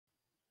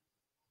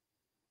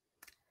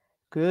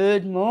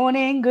Good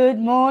morning, good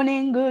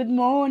morning, good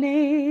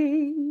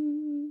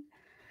morning.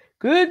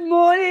 Good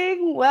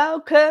morning.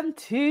 Welcome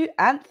to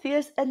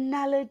Anthea's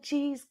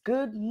Analogies.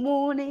 Good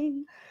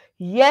morning.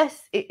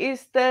 Yes, it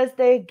is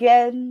Thursday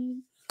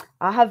again.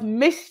 I have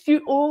missed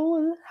you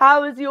all.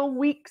 How has your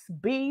weeks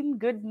been?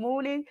 Good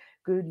morning,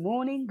 good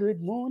morning, good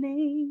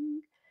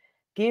morning.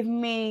 Give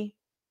me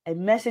a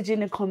message in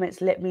the comments.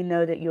 Let me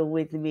know that you're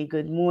with me.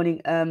 Good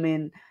morning,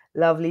 Ermin.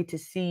 Lovely to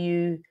see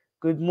you.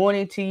 Good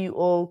morning to you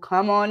all.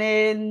 Come on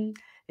in.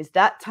 It's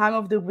that time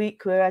of the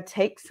week where I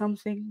take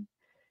something,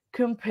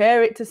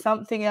 compare it to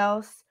something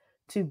else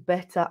to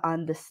better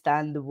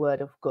understand the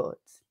Word of God.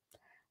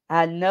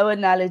 And no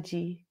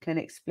analogy can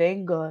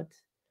explain God.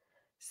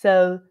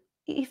 So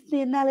if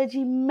the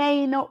analogy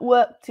may not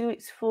work to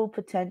its full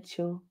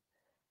potential,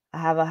 I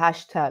have a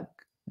hashtag.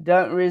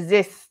 Don't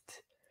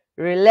resist.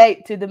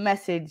 Relate to the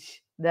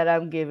message that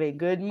I'm giving.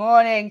 Good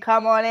morning.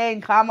 Come on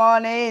in. Come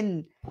on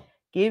in.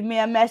 Give me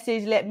a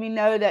message. Let me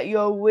know that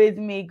you're with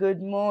me.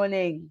 Good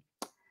morning.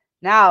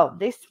 Now,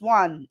 this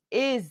one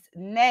is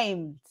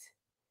named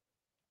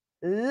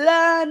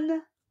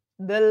Learn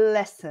the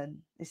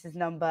Lesson. This is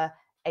number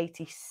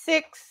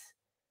 86.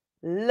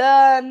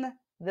 Learn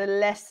the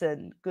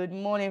lesson. Good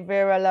morning,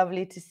 Vera.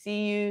 Lovely to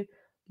see you.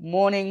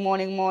 Morning,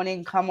 morning,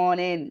 morning. Come on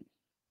in.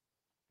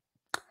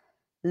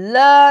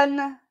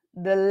 Learn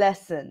the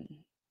lesson.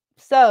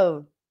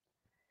 So,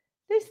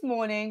 this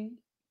morning,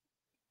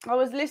 I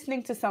was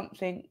listening to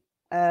something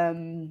a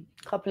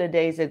couple of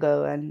days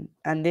ago,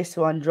 and this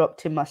one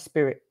dropped in my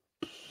spirit.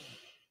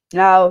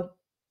 Now,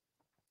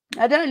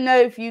 I don't know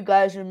if you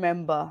guys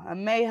remember, I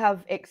may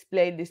have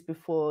explained this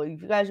before.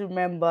 If you guys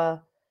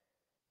remember,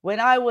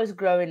 when I was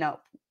growing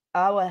up,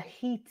 our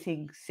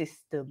heating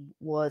system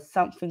was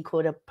something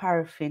called a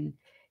paraffin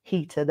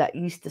heater that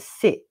used to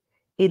sit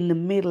in the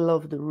middle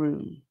of the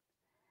room.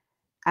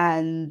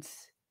 And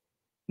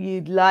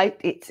you'd light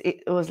it.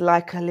 It was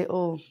like a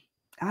little,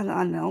 I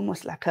don't know,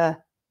 almost like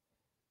a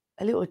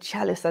little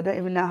chalice. I don't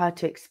even know how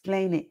to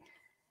explain it.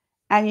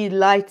 And you'd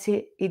light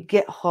it, it'd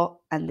get hot,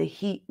 and the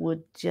heat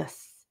would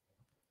just,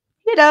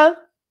 you know,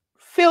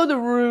 fill the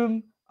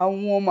room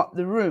and warm up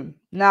the room.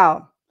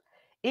 Now,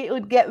 it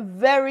would get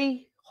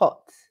very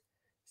hot,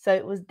 so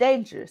it was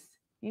dangerous.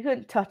 You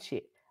couldn't touch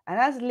it. And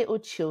as little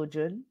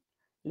children,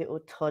 little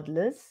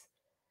toddlers,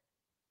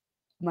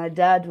 my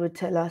dad would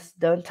tell us,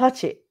 don't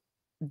touch it.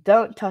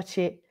 Don't touch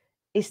it.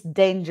 It's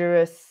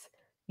dangerous.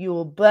 You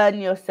will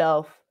burn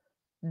yourself.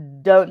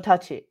 Don't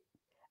touch it.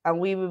 And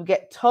we would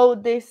get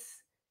told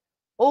this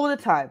all the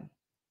time.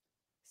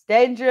 It's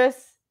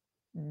dangerous.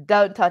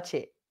 Don't touch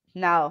it.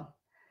 Now,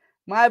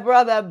 my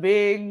brother,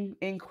 being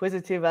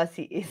inquisitive as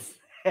he is,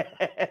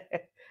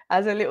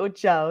 as a little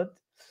child,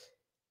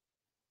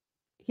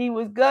 he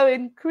was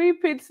going,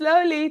 creeping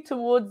slowly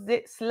towards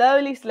it.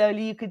 Slowly,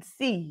 slowly. You could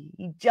see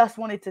he just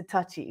wanted to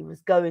touch it. He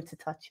was going to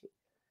touch it.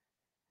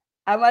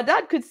 And my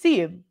dad could see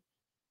him.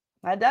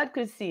 My dad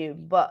could see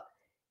him, but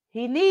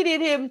he needed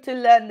him to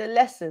learn the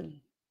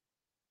lesson.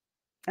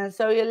 And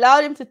so he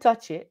allowed him to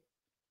touch it.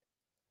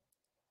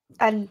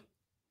 And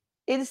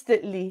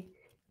instantly,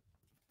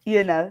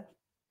 you know,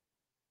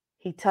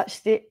 he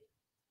touched it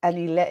and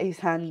he let his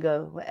hand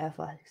go,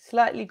 whatever.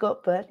 Slightly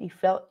got burnt. He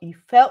felt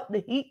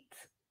the heat.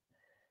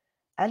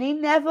 And he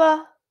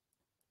never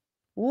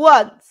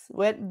once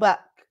went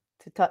back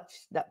to touch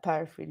that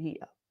paraffin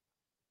heater.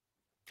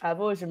 I've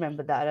always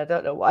remembered that, and I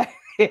don't know why.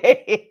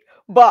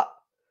 But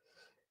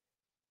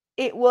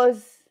it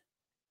was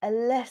a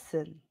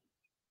lesson.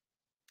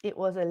 It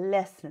was a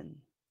lesson.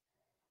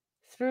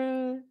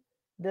 Through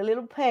the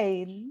little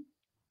pain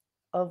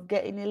of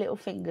getting your little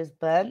fingers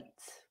burnt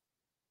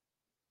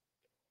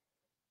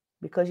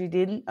because you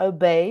didn't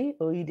obey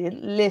or you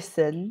didn't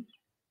listen,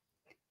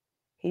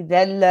 he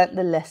then learnt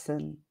the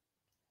lesson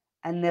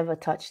and never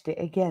touched it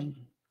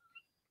again.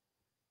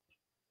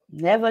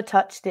 Never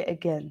touched it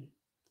again.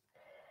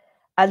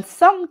 And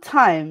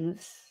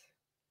sometimes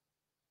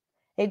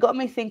it got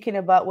me thinking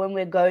about when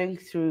we're going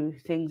through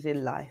things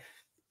in life,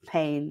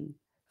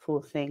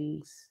 painful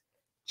things,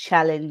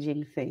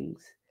 challenging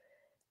things,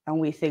 and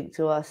we think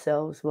to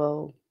ourselves,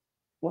 well,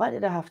 why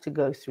did I have to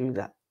go through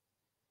that?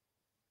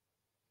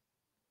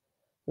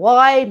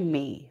 Why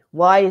me?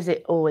 Why is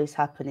it always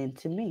happening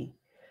to me?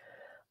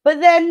 But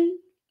then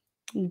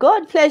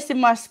God placed in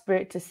my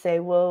spirit to say,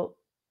 well,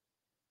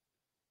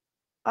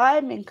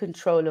 I'm in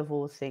control of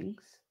all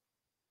things.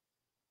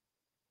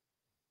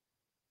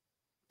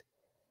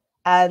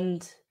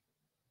 And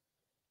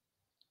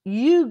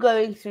you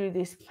going through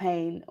this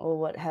pain or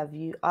what have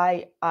you,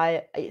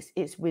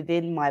 it's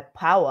within my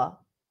power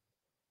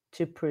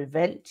to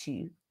prevent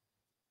you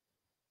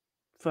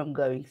from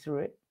going through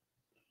it.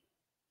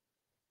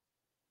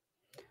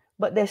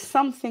 But there's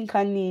something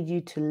I need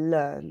you to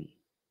learn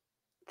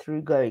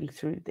through going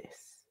through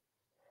this.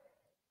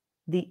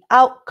 The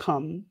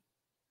outcome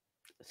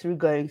through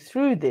going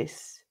through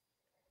this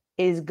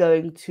is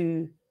going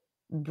to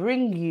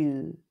bring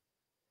you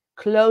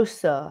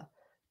closer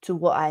to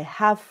what I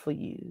have for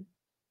you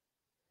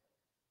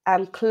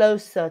and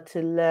closer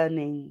to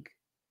learning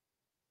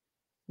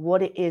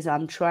what it is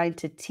I'm trying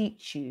to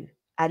teach you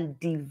and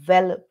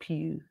develop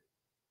you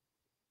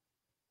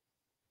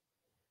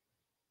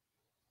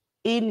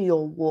in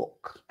your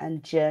walk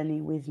and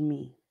journey with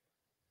me.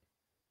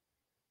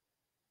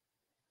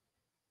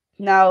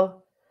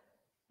 Now,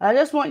 I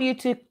just want you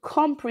to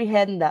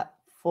comprehend that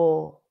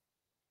for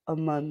a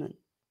moment.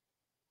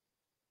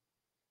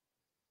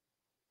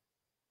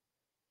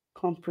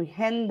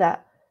 Comprehend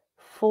that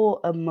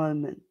for a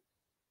moment.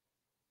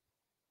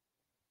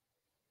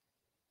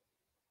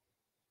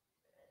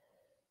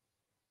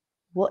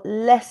 What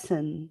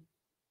lesson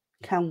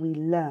can we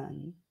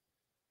learn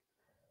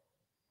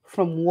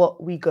from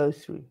what we go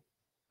through?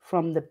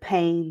 From the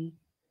pain,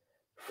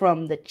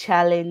 from the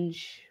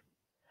challenge,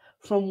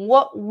 from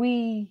what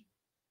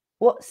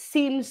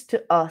seems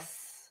to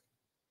us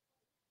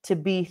to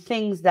be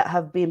things that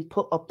have been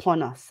put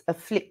upon us,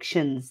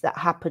 afflictions that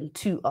happen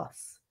to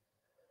us.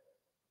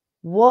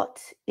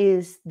 What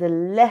is the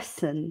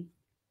lesson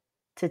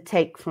to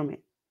take from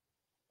it?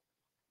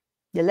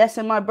 The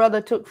lesson my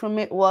brother took from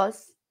it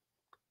was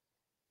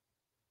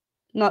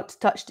not to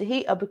touch the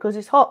heater because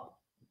it's hot.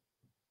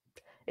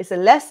 It's a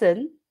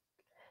lesson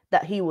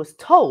that he was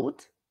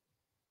told,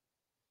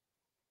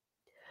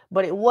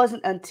 but it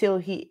wasn't until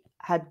he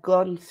had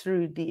gone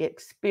through the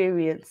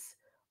experience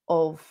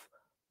of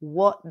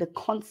what the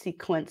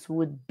consequence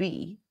would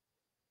be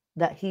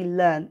that he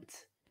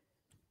learnt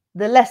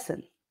the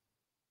lesson.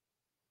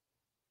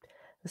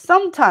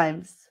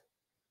 Sometimes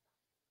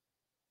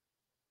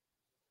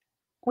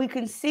we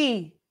can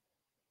see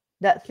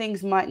that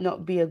things might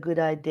not be a good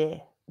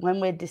idea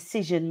when we're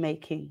decision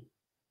making,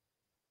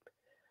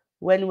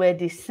 when we're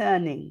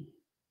discerning.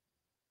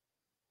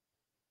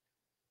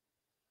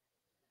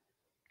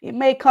 It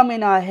may come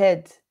in our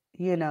head,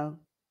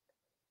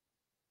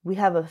 we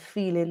have a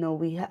feeling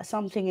or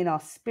something in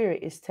our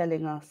spirit is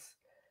telling us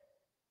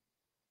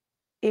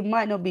it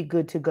might not be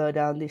good to go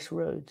down this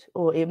road,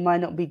 or it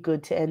might not be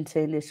good to enter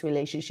in this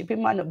relationship. It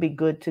might not be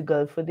good to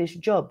go for this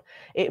job.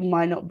 It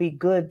might not be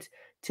good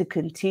to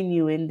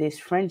continue in this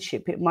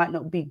friendship. It might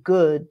not be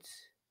good.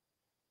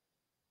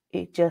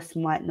 It just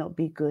might not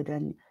be good.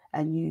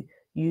 And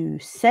you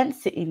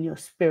sense it in your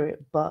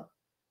spirit, but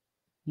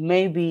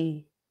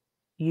maybe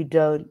you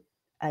don't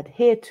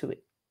adhere to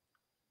it.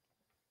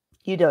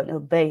 You don't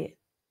obey it.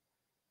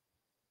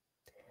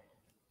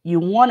 You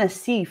want to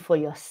see for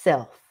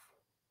yourself.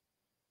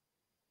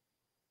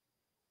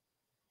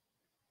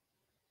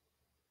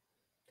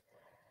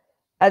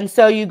 And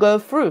so you go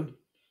through.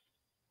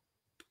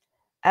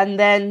 And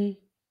then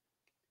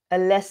a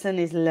lesson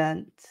is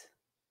learnt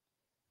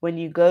when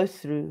you go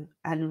through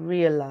and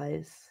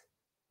realize,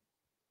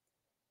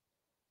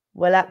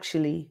 well,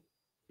 actually,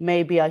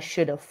 maybe I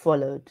should have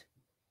followed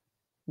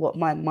what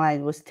my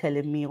mind was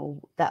telling me, or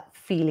that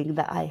feeling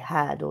that I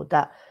had, or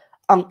that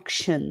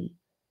unction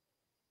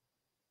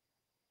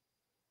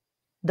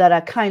that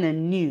I kind of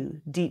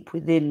knew deep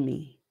within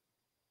me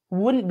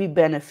wouldn't be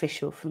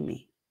beneficial for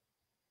me.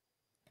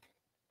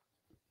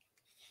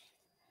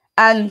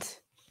 And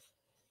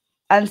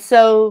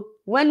so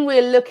when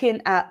we're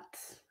looking at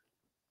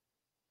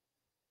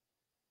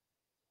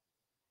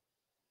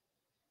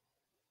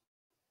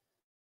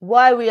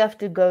why we have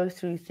to go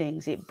through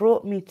things, it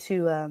brought me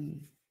to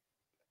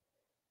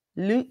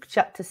Luke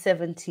chapter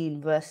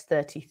 17, verse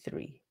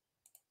 33.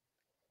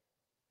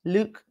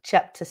 Luke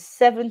chapter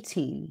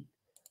 17,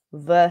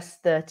 verse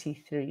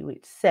 33,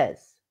 which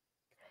says,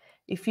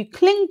 if you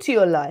cling to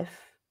your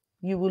life,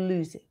 you will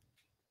lose it.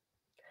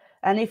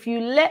 And if you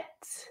let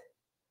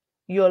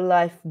your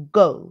life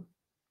go,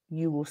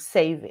 you will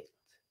save it.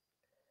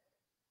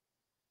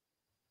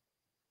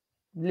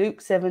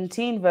 Luke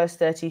 17, verse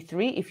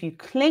 33, if you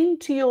cling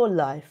to your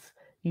life,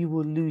 you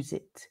will lose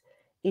it.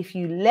 If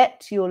you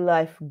let your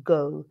life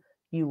go,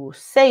 you will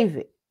save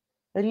it.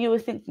 And you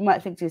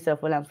might think to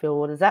yourself, well, Anthea,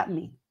 what does that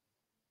mean?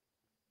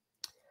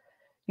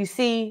 You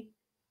see,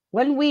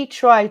 when we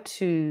try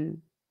to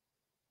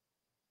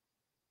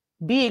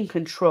be in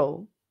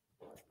control,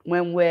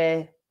 when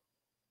we're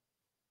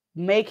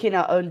making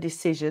our own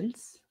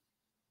decisions,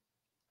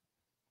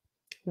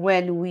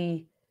 when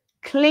we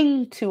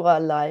cling to our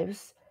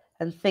lives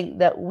and think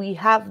that we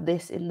have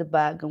this in the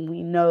bag and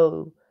we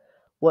know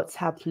what's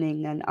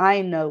happening and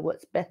I know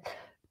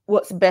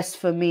what's best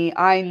for me,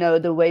 I know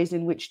the ways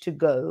in which to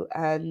go,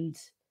 and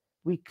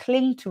we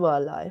cling to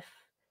our life,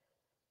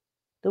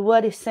 the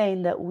word is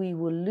saying that we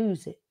will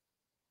lose it.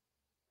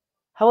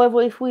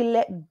 However, if we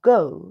let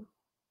go,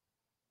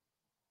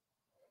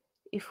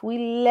 if we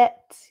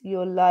let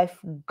your life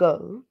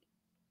go,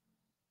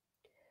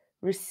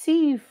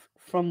 receive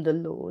from the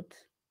Lord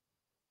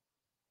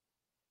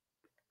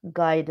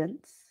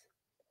guidance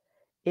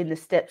in the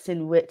steps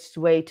in which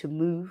way to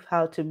move,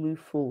 how to move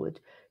forward,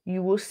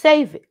 you will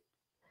save it.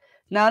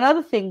 Now,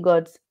 another thing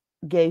God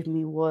gave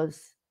me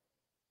was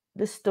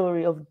the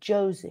story of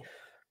Joseph.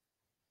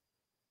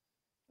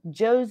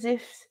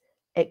 Joseph's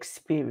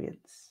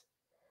experience.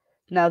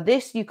 Now,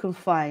 this you can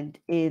find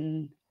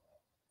in,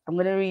 I'm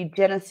going to read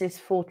Genesis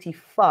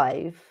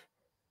 45,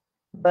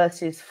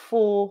 verses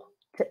 4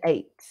 to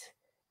 8.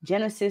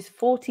 Genesis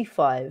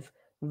 45,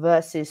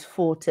 verses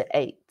 4 to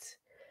 8.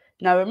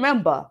 Now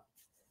remember,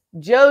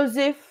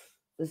 Joseph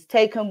was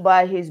taken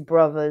by his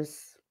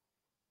brothers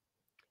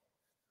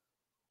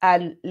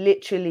and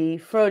literally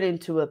thrown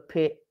into a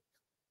pit,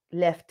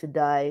 left to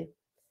die,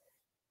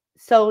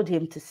 sold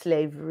him to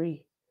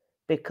slavery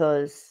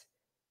because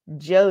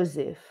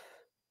Joseph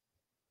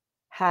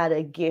had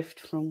a gift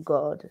from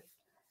God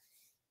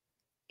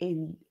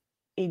in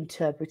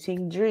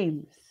interpreting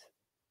dreams.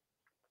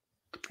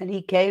 And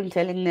he came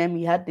telling them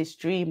he had this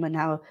dream and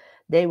how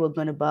they were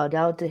going to bow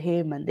down to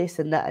him and this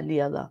and that and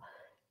the other.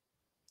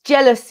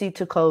 Jealousy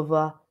took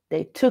over.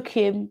 They took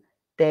him,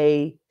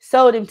 they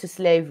sold him to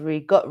slavery,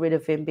 got rid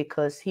of him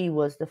because he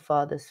was the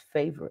father's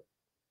favorite.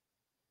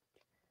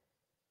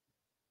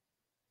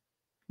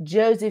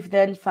 Joseph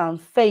then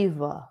found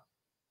favor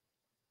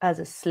as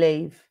a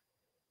slave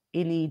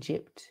in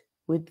Egypt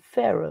with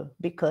Pharaoh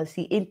because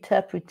he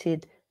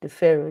interpreted the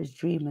Pharaoh's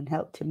dream and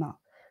helped him out.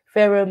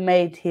 Pharaoh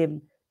made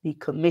him the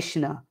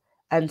commissioner.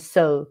 And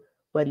so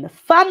when the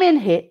famine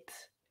hit,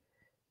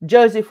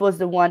 Joseph was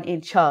the one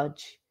in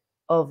charge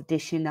of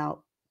dishing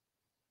out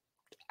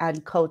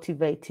and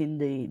cultivating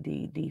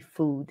the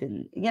food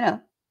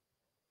and,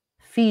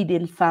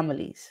 feeding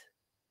families.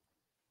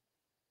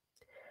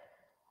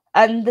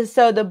 And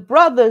so the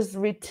brothers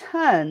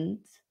returned,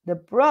 the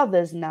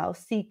brothers now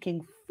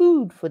seeking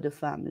food for the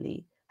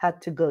family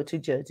had to go to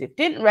Joseph,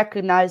 didn't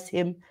recognize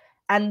him.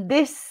 And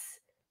this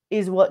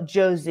is what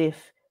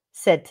Joseph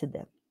said to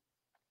them.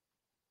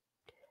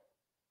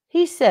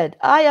 He said,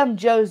 I am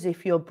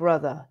Joseph, your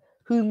brother,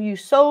 whom you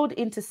sold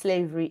into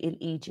slavery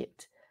in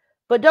Egypt.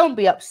 But don't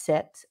be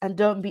upset and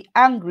don't be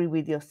angry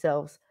with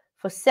yourselves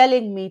for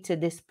selling me to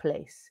this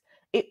place.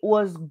 It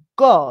was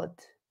God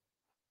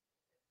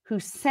who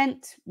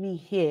sent me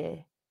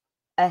here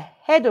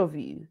ahead of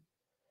you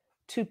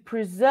to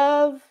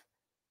preserve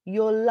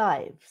your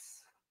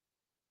lives.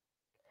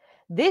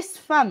 This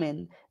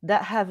famine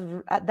that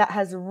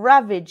has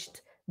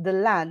ravaged the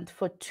land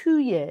for 2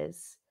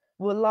 years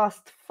will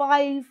last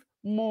 5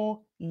 more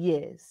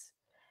years,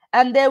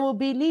 and there will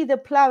be neither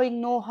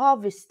plowing nor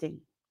harvesting.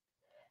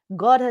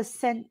 God has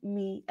sent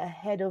me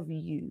ahead of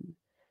you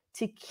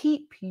to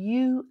keep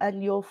you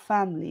and your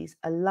families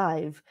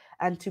alive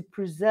and to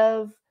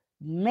preserve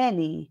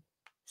many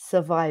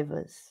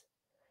survivors.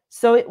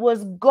 So it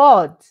was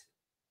God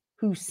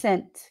who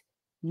sent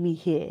me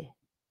here,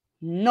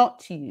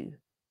 not you.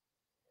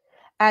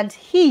 And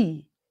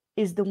he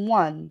is the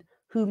one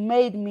who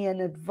made me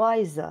an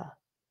advisor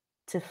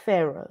to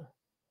Pharaoh,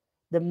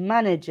 the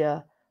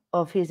manager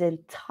of his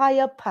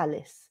entire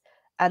palace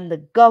and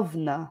the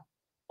governor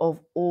of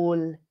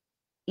all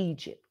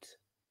Egypt.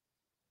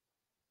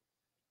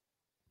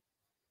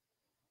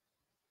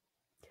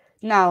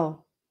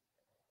 Now,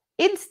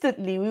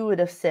 instantly we would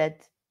have said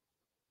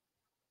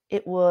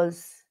it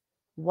was,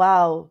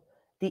 wow,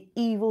 the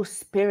evil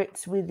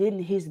spirits within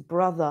his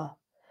brother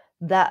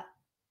that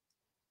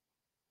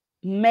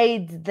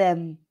made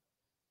them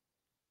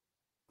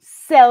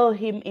sell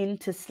him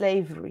into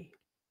slavery.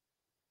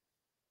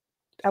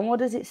 And what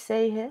does it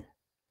say here?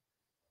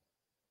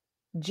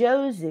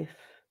 Joseph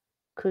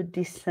could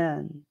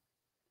discern.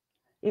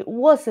 It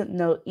wasn't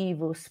no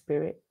evil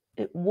spirit.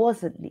 It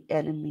wasn't the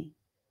enemy.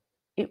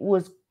 It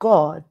was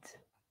God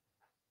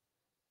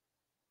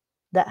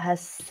that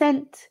has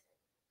sent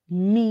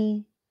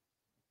me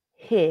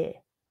here,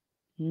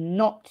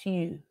 not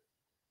you.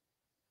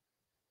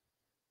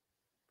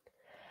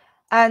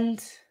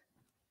 And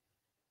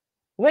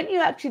when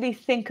you actually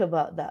think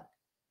about that,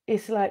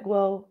 it's like,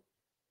 well,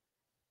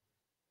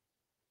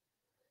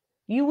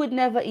 you would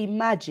never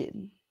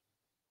imagine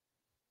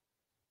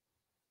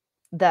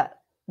that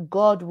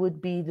God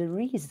would be the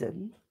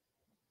reason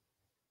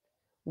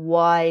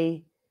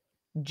why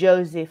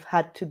Joseph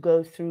had to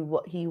go through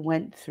what he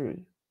went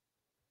through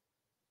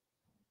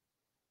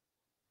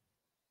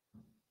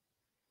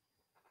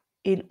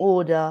in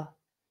order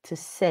to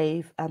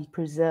save and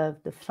preserve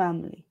the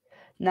family.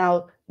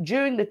 Now,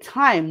 during the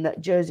time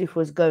that Joseph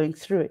was going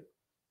through it,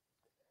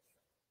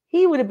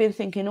 he would have been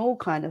thinking all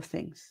kinds of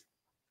things.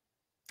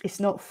 It's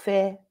not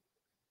fair.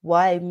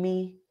 Why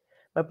me?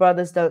 My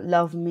brothers don't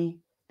love me.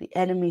 The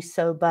enemy's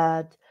so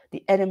bad.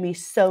 The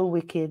enemy's so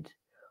wicked.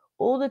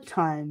 All the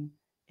time,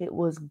 it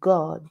was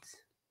God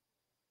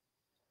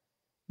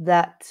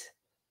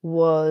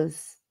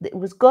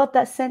God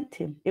that sent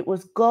him. It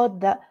was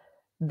God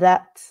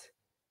that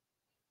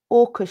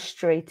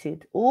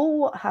orchestrated all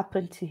what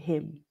happened to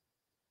him,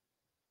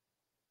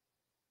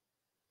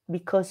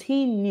 because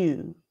he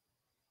knew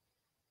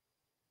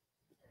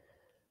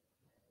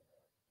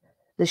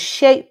the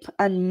shape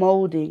and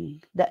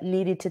molding that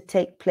needed to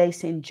take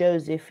place in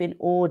Joseph in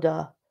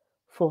order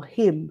for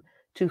him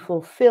to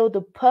fulfill the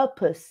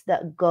purpose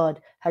that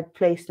God had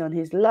placed on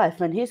his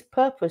life. And his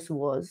purpose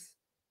was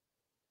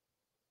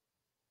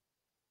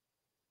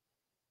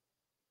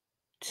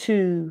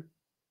to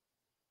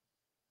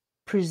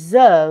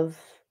preserve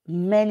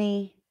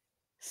many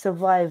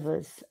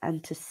survivors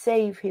and to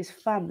save his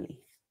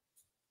family.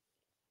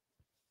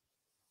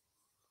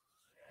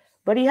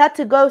 But he had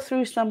to go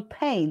through some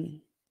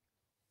pain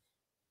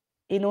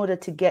in order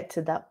to get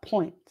to that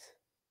point.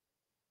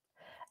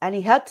 And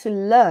he had to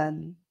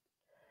learn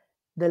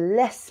the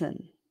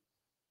lesson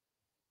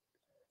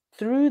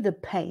through the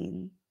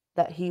pain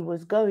that he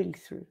was going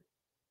through.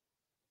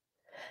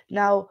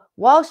 Now,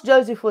 whilst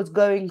Joseph was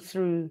going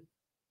through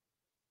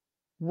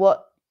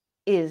what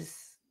is,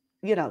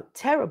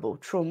 terrible,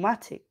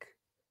 traumatic,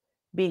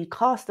 being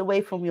cast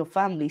away from your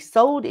family,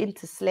 sold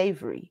into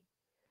slavery,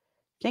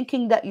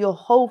 thinking that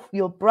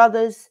your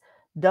brothers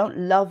don't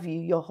love you,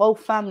 your whole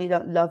family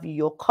don't love you,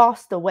 you're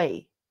cast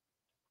away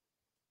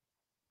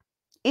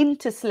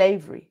into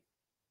slavery.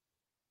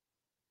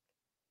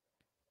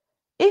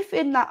 If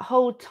in that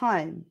whole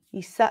time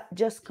he sat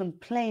just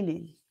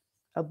complaining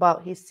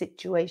about his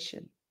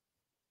situation,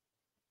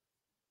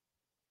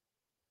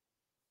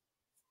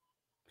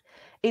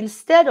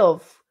 instead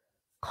of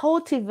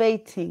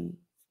cultivating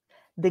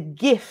the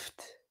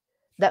gift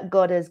that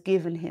God has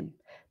given him,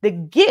 the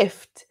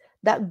gift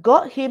that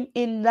got him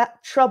in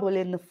that trouble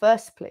in the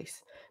first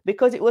place,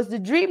 because it was the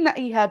dream that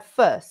he had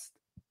first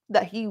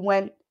that he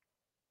went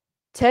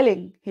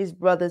telling his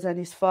brothers and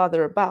his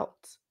father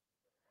about,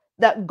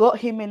 that got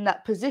him in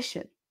that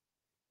position.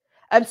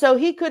 And so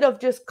he could have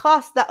just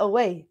cast that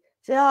away.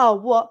 Say, oh,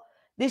 what?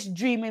 This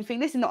dreaming thing,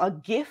 this is not a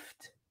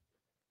gift.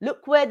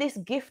 Look where this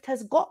gift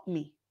has got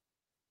me.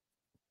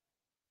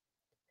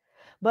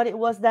 But it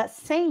was that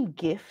same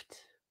gift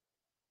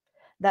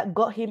that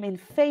got him in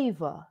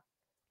favor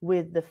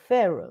with the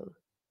Pharaoh,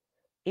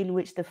 in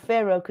which the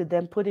Pharaoh could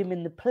then put him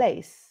in the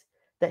place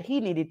that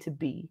he needed to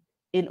be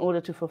in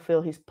order to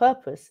fulfill his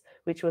purpose,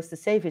 which was to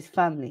save his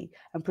family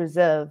and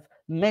preserve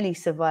many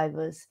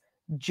survivors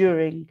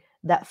during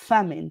that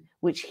famine,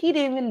 which he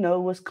didn't even know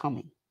was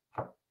coming.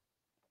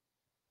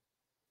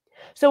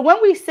 So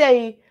when we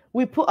say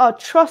we put our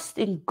trust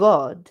in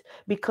God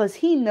because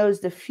he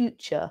knows the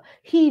future,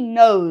 he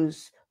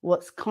knows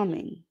what's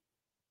coming.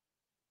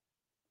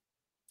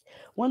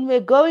 When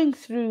we're going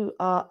through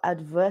our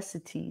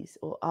adversities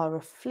or our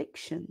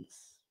afflictions,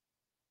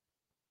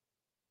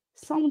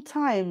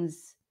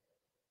 sometimes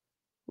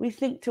we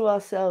think to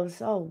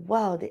ourselves, oh,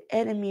 wow, the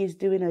enemy is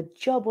doing a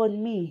job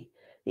on me.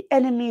 The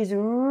enemy is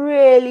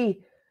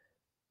really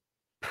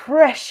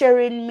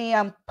pressuring me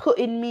and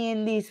putting me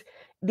in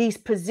these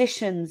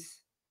positions.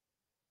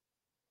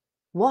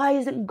 Why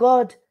isn't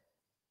God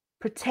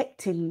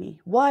protecting me?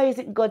 Why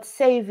isn't God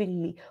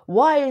saving me?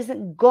 Why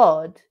isn't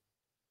God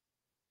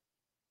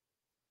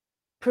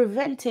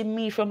preventing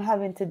me from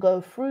having to go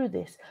through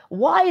this?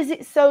 Why is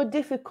it so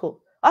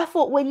difficult? I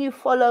thought when you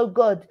follow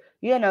God,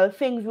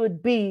 things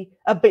would be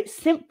a bit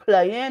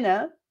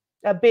simpler,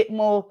 a bit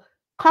more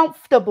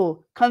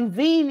comfortable,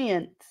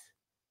 convenient.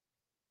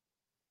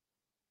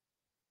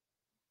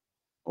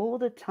 All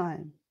the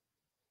time.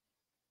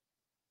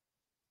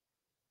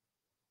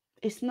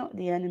 It's not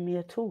the enemy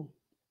at all.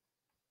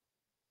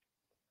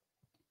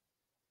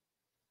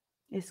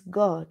 It's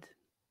God.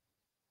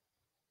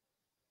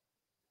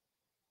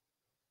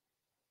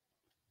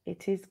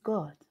 It is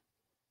God.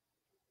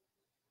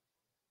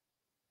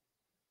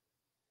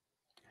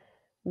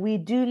 We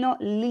do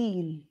not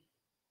lean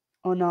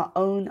on our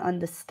own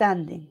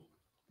understanding.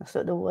 That's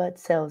what the word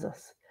tells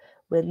us.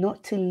 We're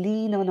not to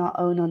lean on our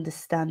own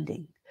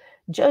understanding.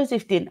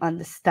 Joseph didn't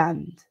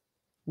understand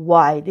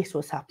why this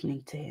was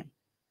happening to him.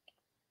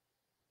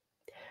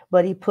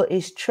 But he put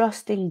his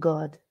trust in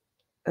God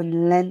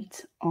and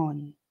leant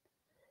on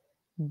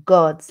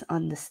God's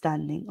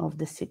understanding of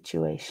the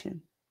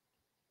situation.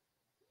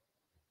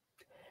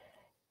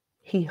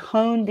 He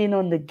honed in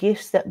on the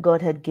gifts that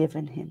God had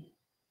given him.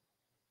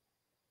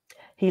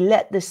 He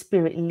let the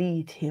Spirit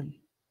lead him.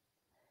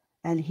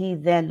 And he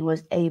then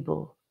was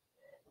able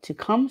to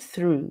come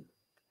through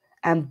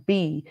and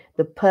be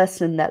the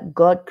person that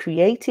God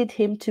created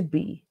him to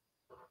be,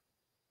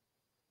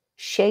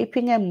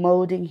 shaping and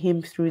molding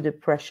him through the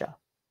pressure.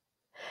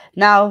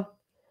 Now,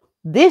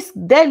 this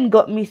then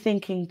got me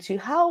thinking to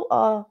how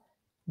are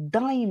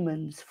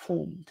diamonds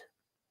formed?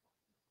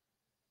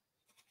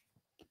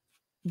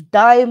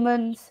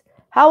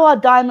 How are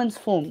diamonds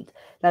formed?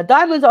 Now,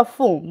 diamonds are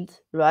formed,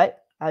 right?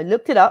 I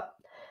looked it up.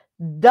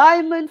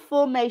 Diamond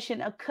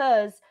formation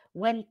occurs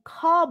when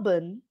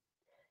carbon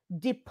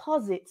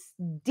deposits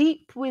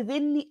deep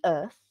within the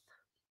earth,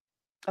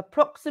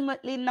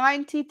 approximately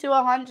 90 to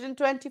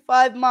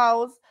 125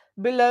 miles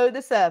below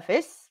the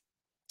surface,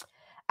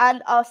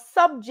 and are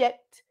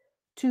subject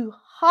to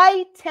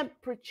high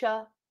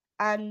temperature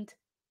and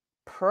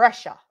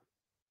pressure.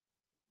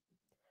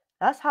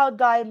 That's how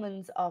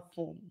diamonds are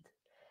formed.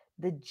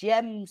 The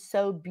gem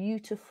so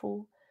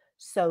beautiful,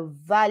 so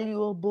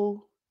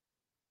valuable.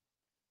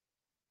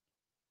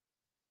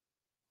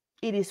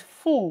 It is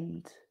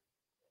formed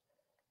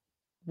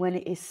when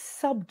it is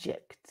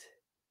subject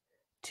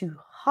to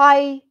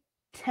high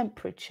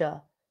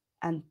temperature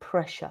and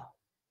pressure.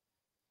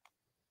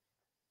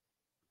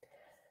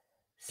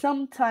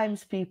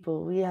 Sometimes,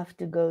 people, we have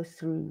to go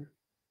through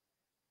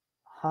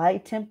high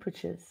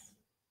temperatures.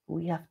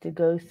 We have to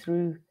go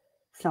through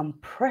some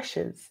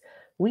pressures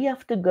we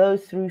have to go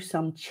through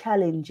some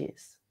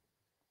challenges.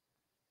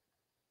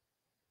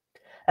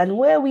 And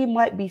where we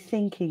might be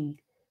thinking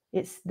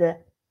it's the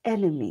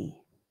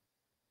enemy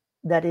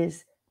that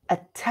is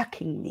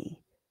attacking me,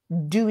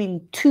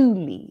 doing to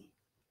me,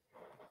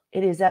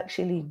 it is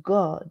actually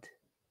God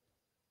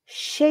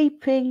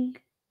shaping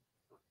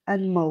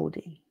and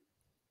molding.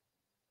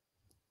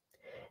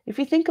 If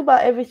you think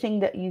about everything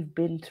that you've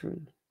been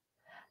through,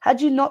 had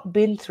you not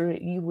been through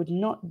it, you would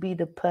not be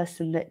the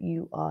person that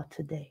you are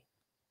today.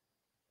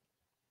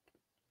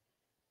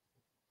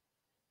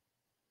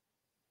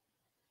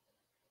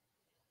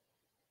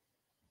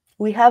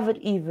 We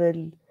haven't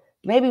even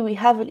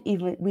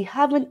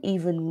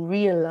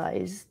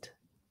realized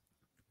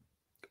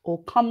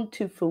or come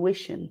to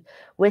fruition.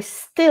 We're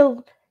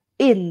still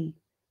in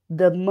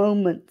the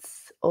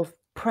moments of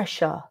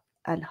pressure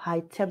and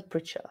high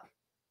temperature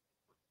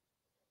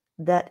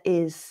that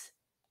is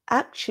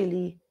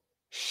actually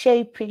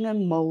shaping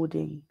and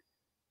molding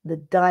the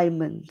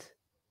diamond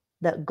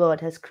that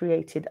God has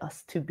created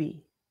us to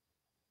be.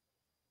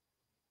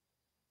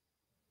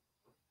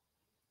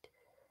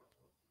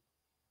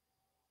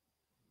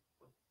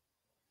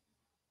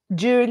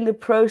 During the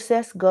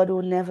process, God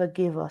will never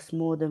give us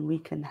more than we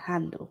can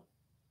handle.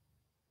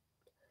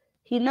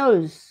 He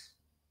knows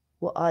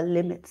what our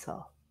limits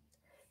are.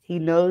 He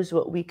knows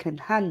what we can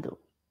handle.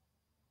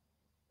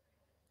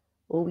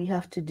 All we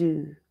have to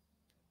do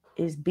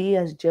is be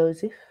as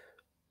Joseph.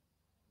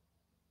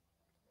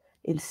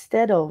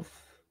 Instead of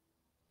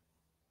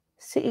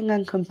sitting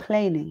and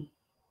complaining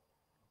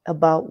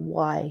about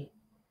why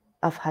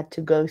I've had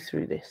to go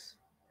through this,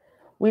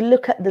 we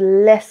look at the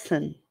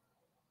lesson.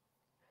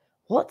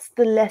 What's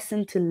the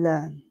lesson to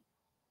learn?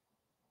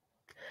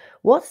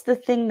 What's the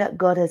thing that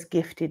God has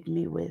gifted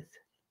me with?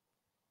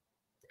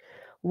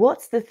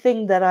 What's the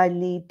thing that I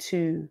need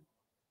to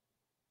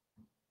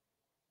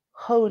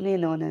hone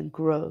in on and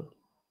grow?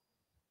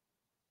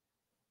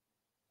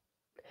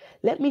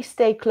 Let me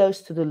stay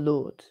close to the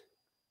Lord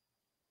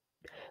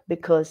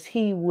because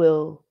He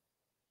will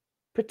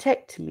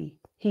protect me.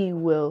 He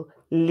will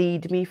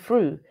lead me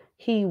through.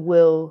 He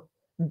will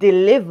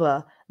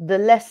deliver the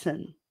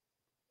lesson.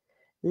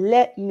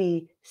 Let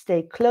me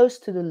stay close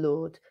to the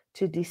Lord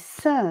to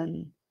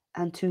discern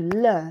and to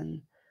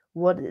learn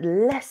what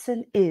the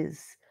lesson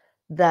is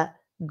that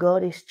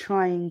God is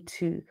trying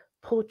to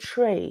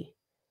portray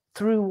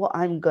through what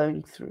I'm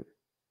going through.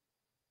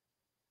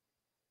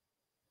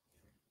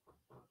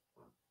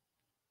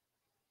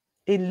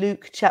 In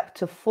Luke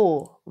chapter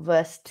 4,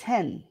 verse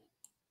 10,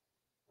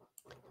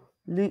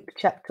 Luke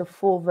chapter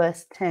 4,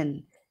 verse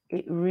 10,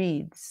 it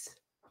reads,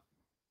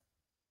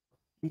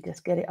 let me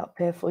just get it up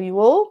here for you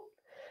all.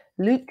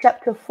 Luke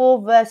chapter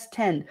 4, verse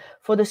 10.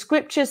 For the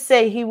scriptures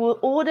say He will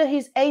order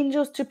His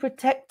angels to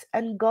protect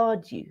and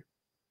guard you.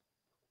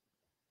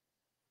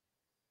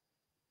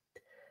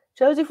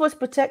 Joseph was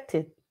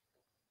protected.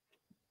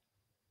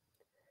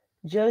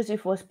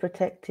 Joseph was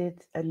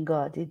protected and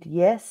guarded.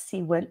 Yes,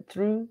 he went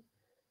through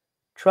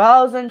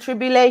trials and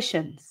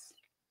tribulations,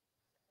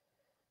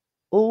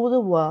 all the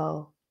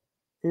while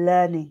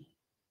learning.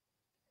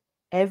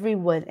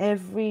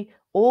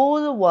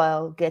 All the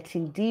while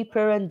getting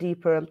deeper and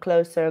deeper and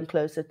closer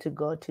to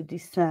God to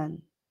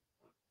discern,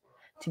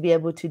 to be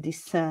able to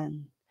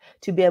discern,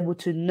 to be able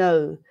to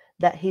know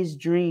that his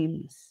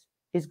dreams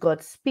is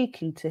God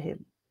speaking to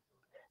him,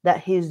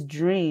 that his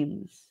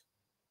dreams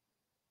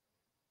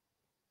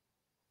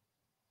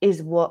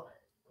is what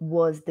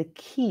was the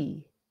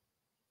key.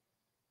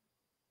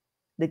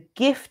 The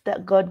gift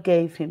that God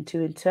gave him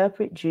to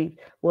interpret dreams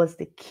was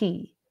the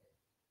key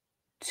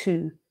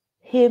to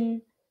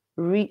him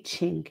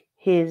reaching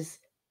his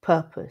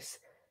purpose,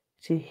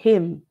 to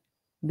him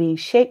being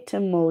shaped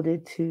and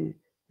molded to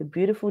the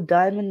beautiful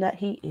diamond that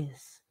he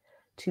is,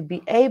 to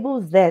be able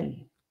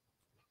then,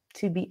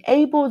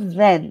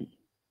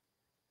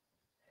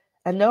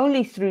 and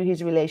only through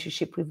his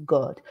relationship with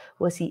God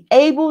was he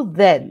able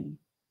then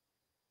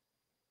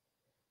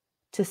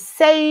to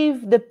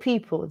save the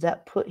people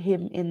that put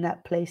him in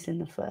that place in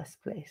the first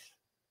place.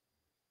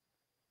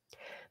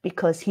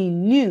 Because he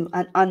knew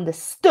and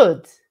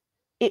understood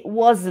it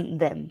wasn't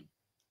them,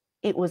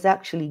 it was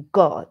actually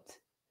God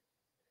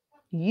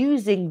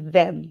using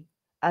them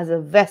as a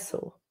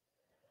vessel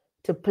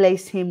to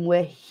place him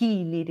where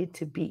he needed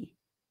to be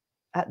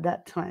at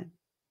that time.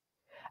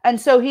 And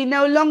so he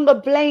no longer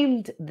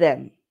blamed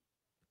them.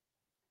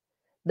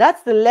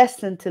 That's the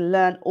lesson to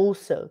learn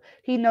also.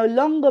 He no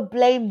longer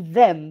blamed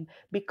them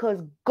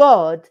because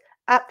God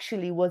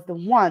actually was the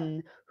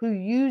one who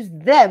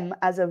used them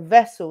as a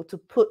vessel to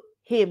put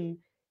him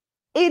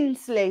in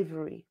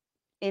slavery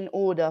in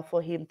order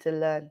for him to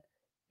learn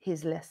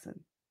his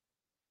lesson.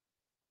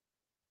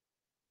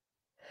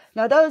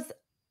 Now, those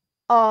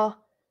are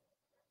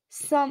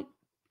some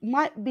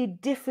might be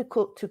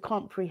difficult to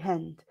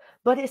comprehend,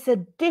 but it's a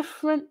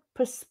different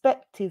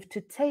perspective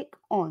to take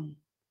on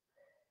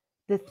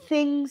the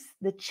things,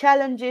 the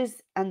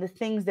challenges, and the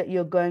things that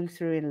you're going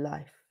through in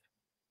life.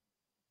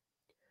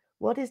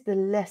 What is the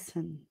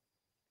lesson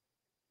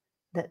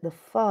that the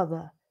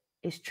Father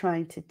is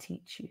trying to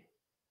teach you.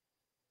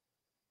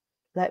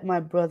 Like my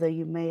brother,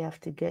 you may have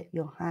to get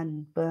your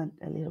hand burnt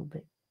a little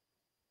bit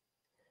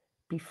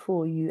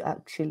before you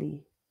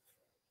actually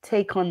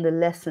take on the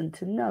lesson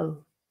to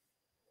know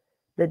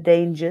the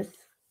dangers,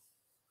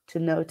 to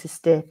know to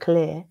steer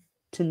clear,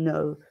 to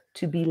know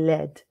to be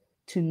led,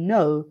 to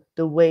know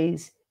the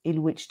ways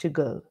in which to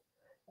go,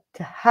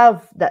 to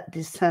have that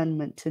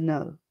discernment to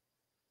know,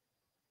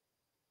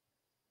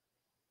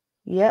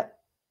 yep,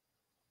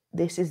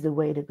 this is the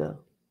way to go.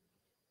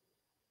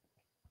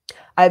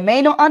 I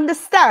may not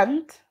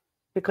understand,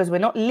 because we're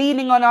not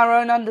leaning on our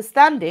own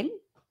understanding.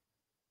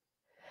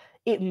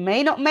 It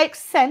may not make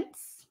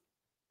sense.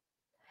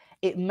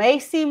 It may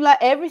seem like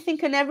everything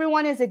and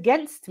everyone is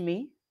against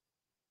me.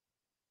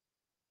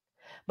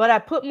 But I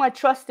put my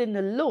trust in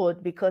the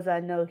Lord because I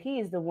know He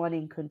is the one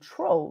in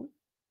control.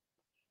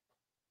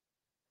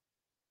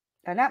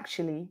 And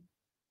actually,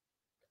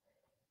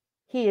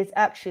 He is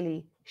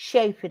actually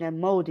shaping and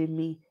molding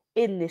me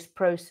in this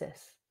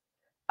process.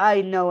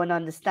 I know and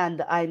understand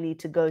that I need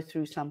to go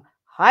through some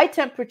high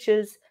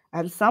temperatures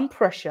and some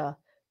pressure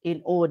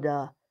in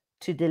order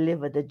to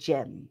deliver the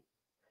gem,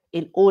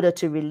 in order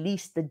to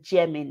release the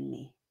gem in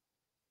me,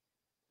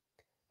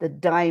 the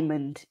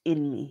diamond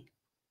in me.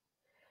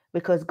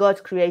 Because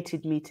God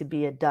created me to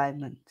be a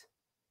diamond.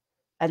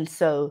 And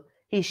so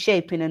He's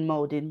shaping and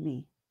molding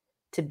me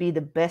to be the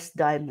best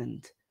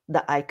diamond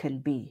that I can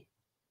be.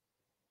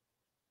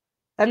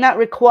 And that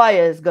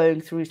requires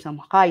going through some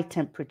high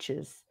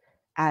temperatures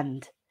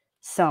and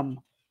some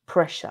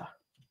pressure.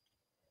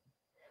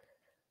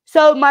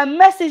 So my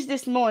message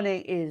this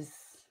morning is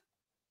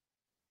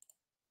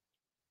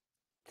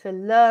to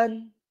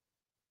learn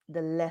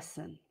the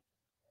lesson.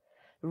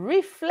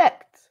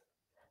 Reflect.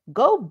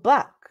 Go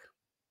back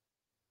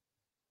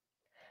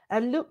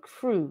and look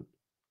through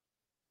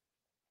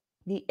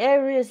the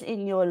areas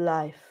in your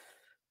life.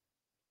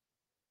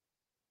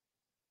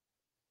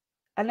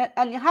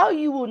 And how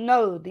you will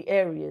know the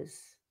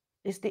areas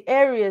is the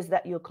areas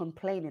that you're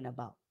complaining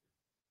about.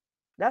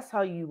 That's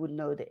how you would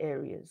know the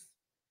areas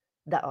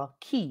that are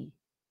key,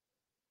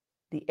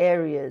 the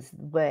areas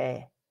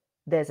where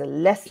there's a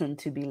lesson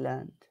to be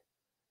learned.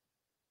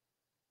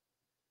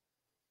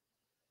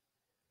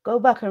 Go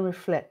back and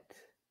reflect.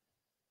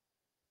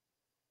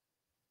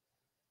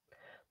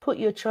 Put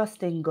your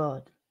trust in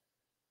God.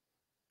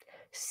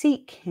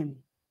 Seek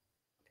Him.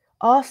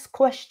 Ask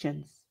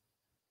questions.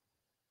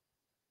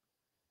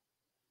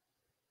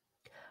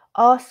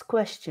 Ask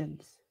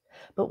questions.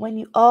 But when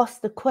you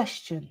ask the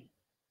question,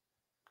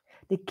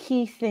 the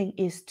key thing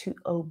is to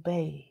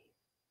obey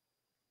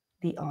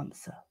the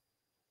answer.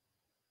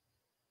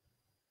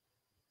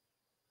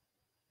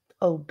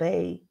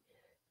 Obey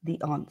the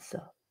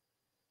answer.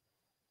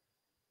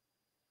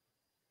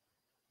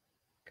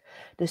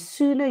 The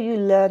sooner you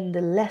learn the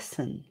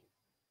lesson,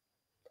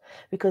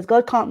 because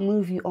God can't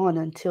move you on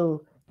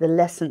until the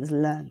lesson's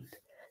learned.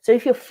 So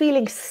if you're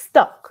feeling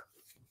stuck,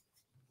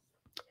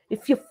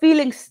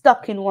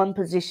 in one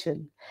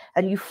position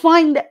and you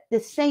find that the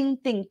same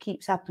thing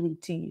keeps happening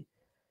to you,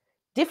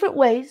 different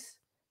ways,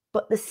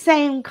 but the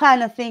same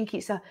kind of thing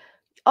keeps happening,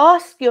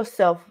 ask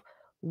yourself,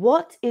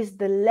 what is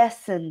the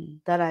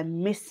lesson that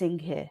I'm missing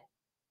here?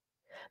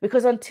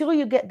 Because until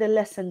you get the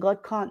lesson,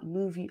 God can't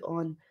move you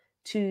on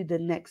to the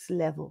next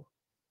level.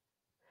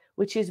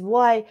 Which is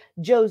why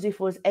Joseph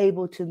was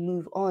able to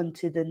move on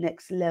to the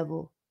next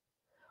level.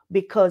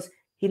 Because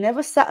he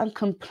never sat and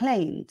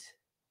complained.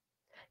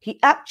 He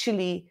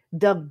actually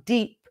dug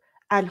deep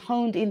and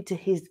honed into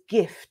his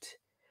gift,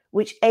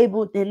 which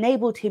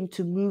enabled him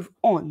to move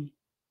on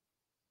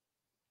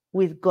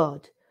with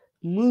God.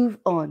 Move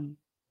on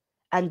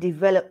and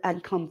develop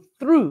and come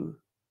through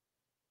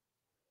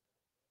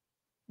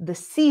the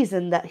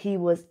season that he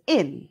was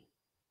in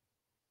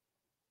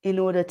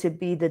order to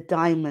be the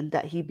diamond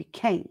that he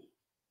became.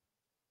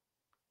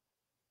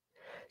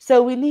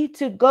 So we need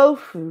to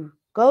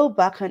go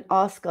back and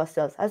ask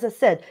ourselves. As I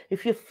said,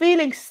 if you're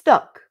feeling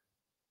stuck,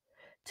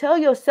 tell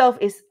yourself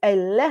it's a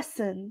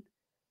lesson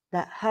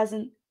that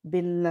hasn't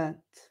been learnt.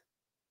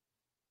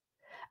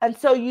 And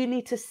so you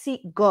need to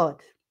seek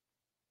God.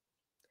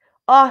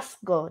 Ask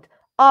God,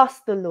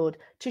 ask the Lord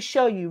to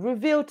show you,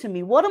 reveal to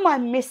me, what am I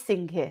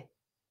missing here?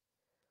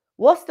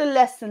 What's the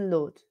lesson,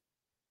 Lord?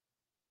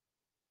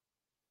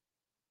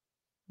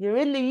 You're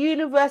in the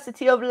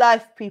university of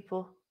life,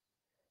 people.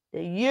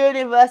 The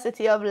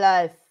university of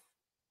life.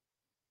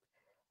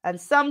 And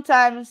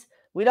sometimes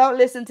we don't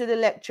listen to the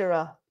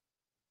lecturer.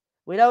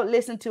 We don't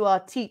listen to our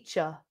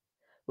teacher.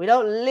 We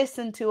don't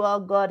listen to our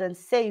God and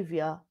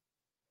Savior.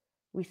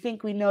 We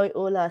think we know it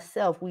all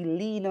ourselves. We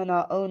lean on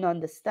our own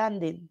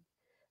understanding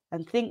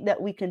and think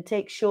that we can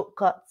take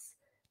shortcuts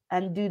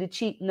and do the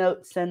cheap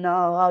notes and,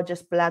 oh, I'll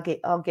just blag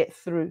it. I'll get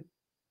through.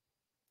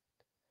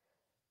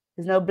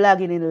 There's no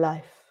blagging in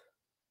life.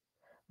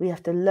 We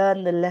have to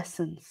learn the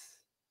lessons.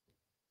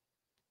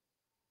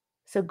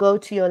 So go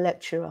to your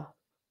lecturer.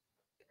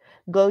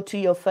 Go to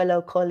your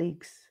fellow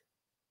colleagues.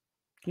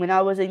 When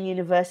I was in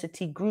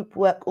university, group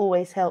work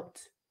always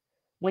helped.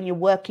 When you're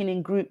working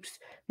in groups,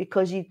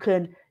 because you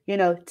can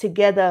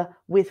together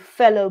with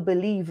fellow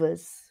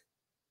believers.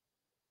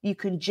 You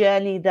can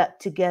journey that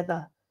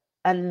together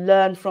and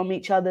learn from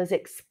each other's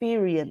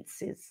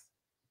experiences,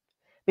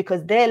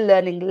 because they're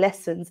learning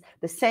lessons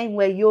the same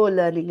way you're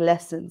learning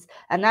lessons.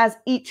 And as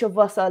each of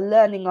us are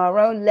learning our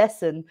own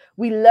lesson,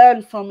 we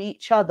learn from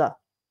each other,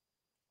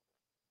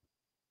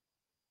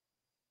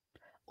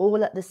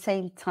 all at the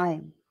same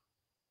time,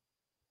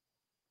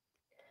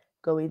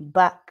 going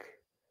back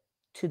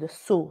to the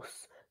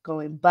source,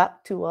 going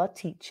back to our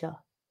teacher,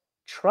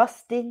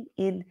 trusting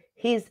in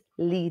his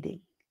leading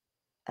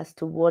as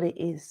to what it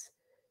is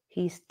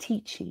he's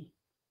teaching.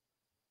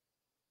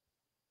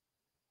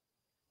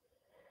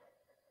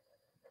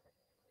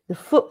 The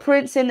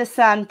footprints in the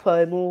sand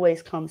poem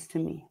always comes to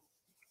me.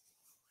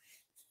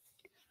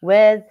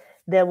 Where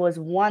there was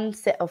one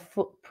set of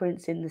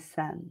footprints in the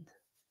sand,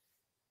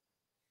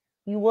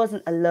 you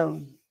wasn't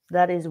alone.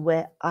 That is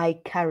where I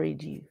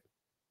carried you.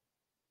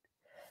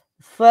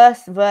 The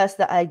first verse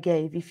that I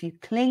gave, if you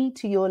cling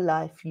to your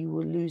life, you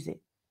will lose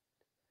it.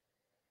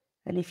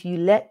 And if you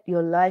let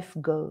your life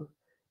go,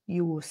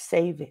 you will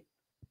save it.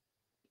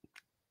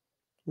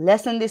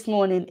 Lesson this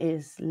morning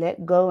is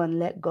let go and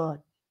let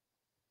God.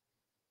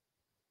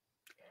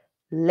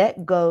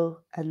 Let go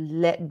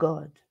and let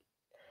God.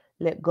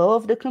 Let go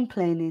of the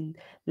complaining.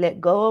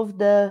 Let go of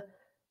the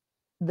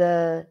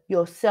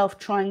yourself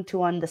trying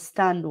to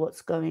understand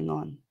what's going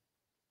on.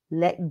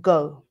 Let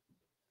go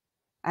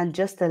and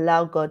just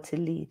allow God to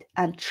lead,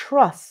 and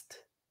trust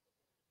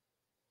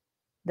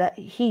that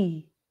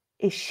he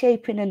is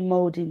shaping and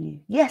molding you.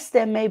 Yes,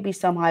 there may be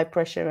some high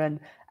pressure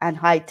and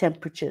high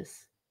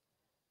temperatures,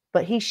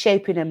 but he's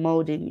shaping and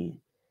molding you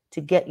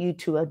to get you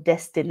to a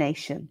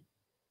destination,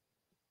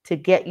 to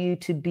get you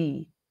to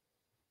be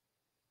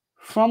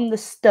from the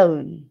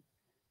stone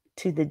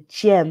to the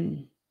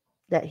gem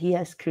that he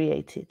has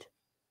created.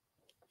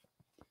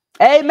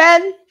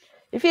 Amen.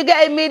 If you're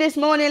getting me this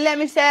morning, let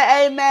me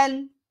say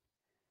amen.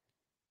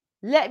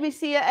 Let me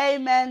see your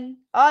amen.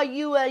 Are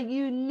you a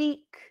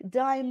unique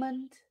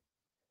diamond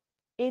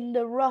in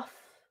the rough?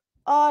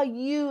 Are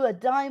you a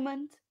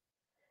diamond?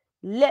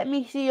 Let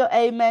me see your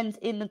amens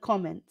in the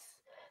comments.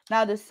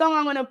 Now, the song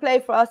I'm going to play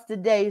for us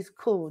today is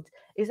called,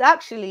 it's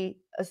actually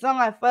a song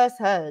I first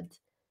heard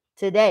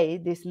today,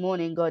 this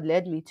morning. God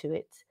led me to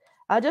it.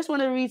 I just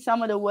want to read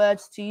some of the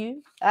words to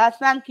you.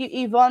 Thank you,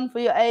 Yvonne, for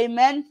your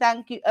amen.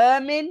 Thank you,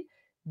 Ermin.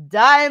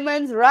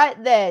 Diamonds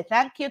right there.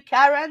 Thank you,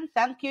 Karen.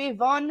 Thank you,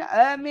 Yvonne,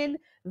 Ermin,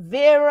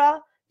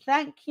 Vera.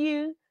 Thank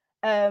you.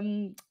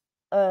 Thank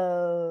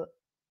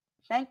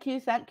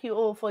you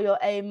all for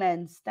your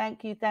amens.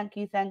 Thank you. Thank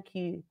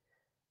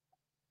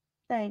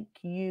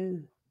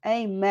you.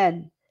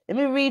 Amen. Let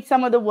me read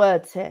some of the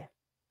words here.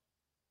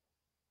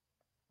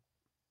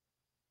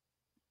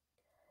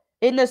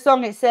 In the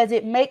song, it says,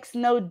 it makes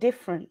no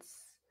difference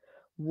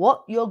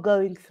what you're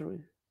going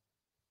through.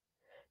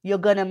 You're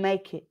going to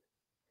make it.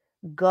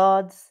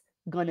 God's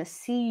going to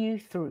see you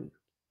through.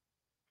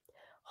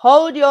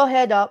 Hold your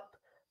head up.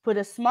 Put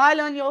a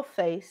smile on your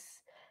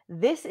face.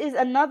 This is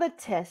another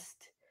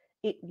test.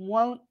 It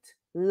won't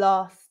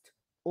last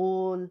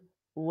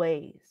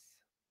always.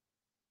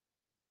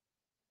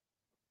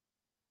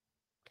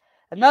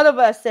 Another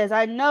verse says,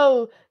 I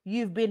know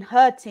you've been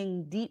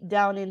hurting deep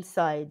down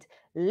inside.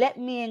 Let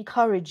me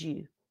encourage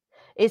you.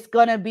 It's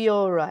going to be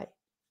all right.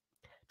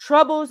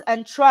 Troubles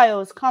and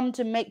trials come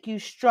to make you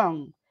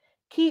strong.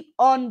 Keep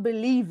on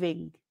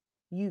believing.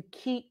 You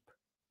keep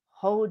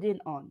holding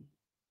on.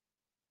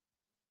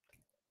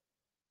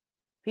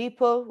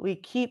 People, we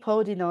keep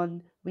holding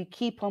on. We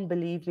keep on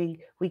believing.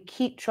 We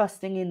keep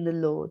trusting in the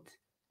Lord.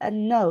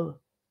 And know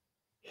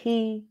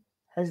he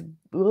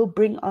will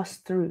bring us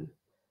through.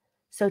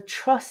 So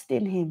trust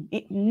in him.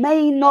 It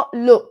may not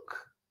look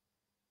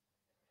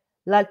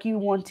like you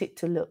want it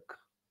to look.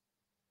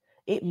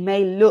 It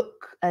may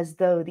look as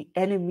though the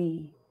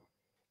enemy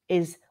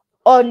is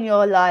on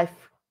your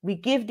life. We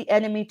give the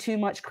enemy too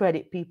much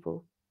credit,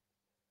 people,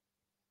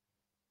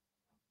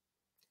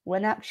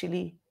 when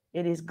actually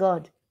it is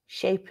God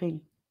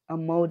shaping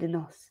and molding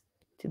us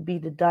to be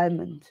the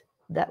diamond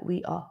that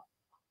we are.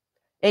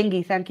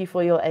 Engi, thank you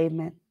for your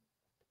amen.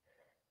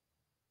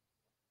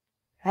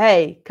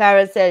 Hey,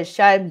 Karen says,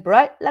 shine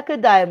bright like a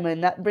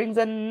diamond. That brings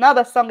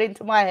another song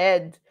into my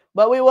head,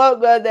 but we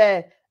won't go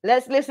there.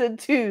 Let's listen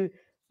to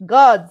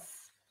God's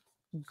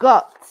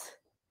Got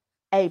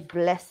a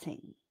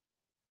Blessing.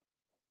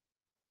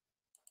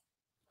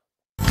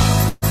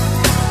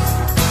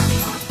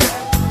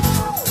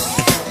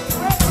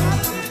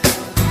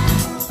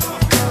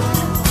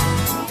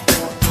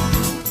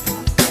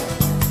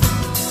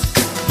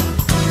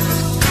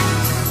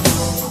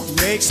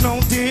 Makes no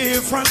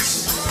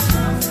difference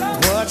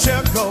what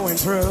you're going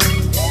through.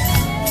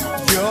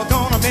 You're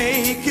gonna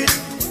make it.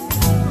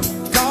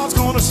 God's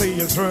gonna see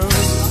you through.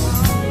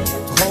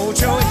 Hold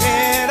your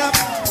head up.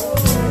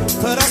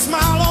 Put a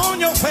smile on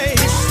your face.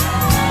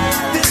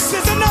 This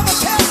is another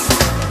test.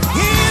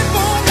 It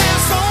won't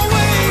last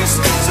always.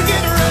 So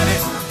get ready.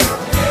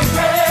 Get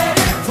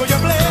ready for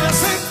your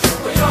blessing.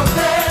 For your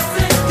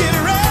blessing. Get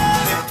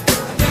ready.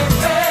 Get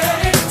ready.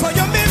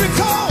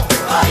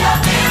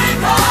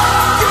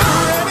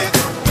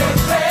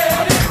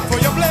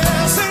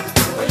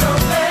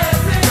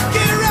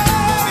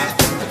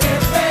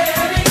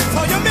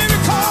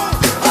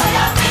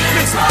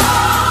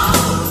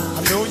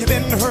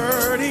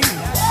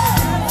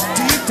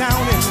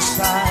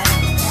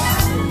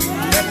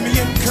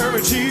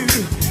 encourage you.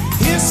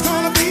 It's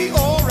gonna be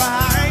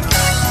alright.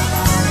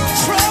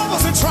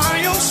 Troubles and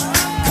trials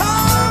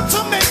come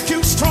to make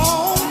you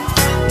strong.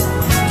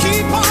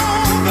 Keep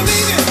on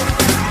believing.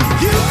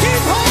 You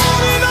keep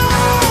holding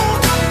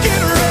on.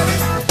 Get ready.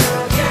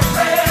 Get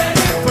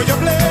ready for your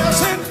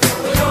blessing.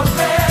 For your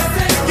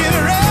blessing. Get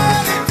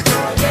ready.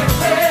 Get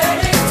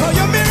ready for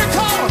your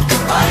miracle.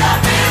 For your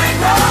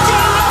miracle.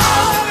 Get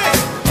ready.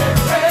 Get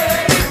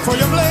ready for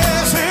your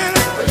blessing.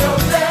 For your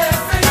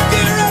blessing.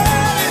 Get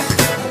ready.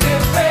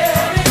 Get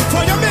ready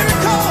for your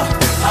miracle.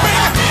 For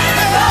your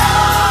miracle.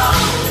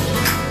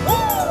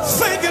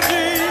 Thank you,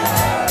 Jesus.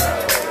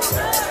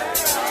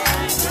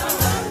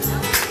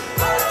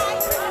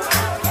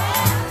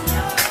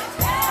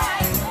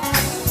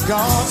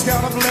 God's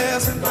got a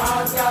blessing.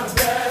 God's got a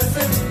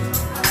blessing.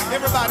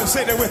 Everybody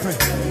say that with me.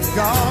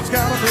 God's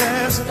got a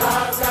blessing.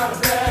 God's got a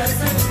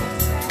blessing.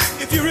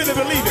 If you really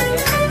believe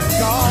it,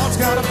 God's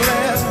got a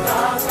blessing.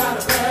 God's got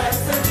a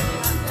blessing.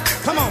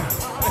 Come on.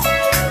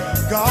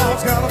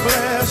 God's got a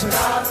blessing.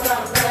 God's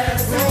got a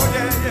blessing. Oh,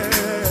 yeah,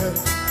 yeah.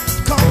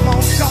 Come on.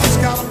 God's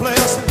got a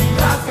blessing.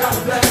 God's got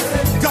a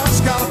blessing.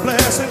 God's got a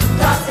blessing.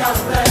 God's got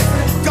a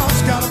blessing.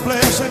 God's got a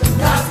blessing.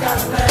 God's got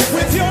a blessing.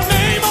 With your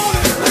name on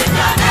it. With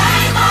your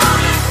name on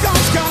it.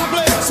 God's got a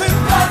blessing.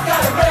 God's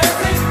got a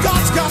blessing.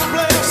 God's got a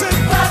blessing.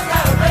 God's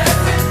got a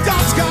blessing.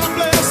 God's got a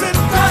blessing.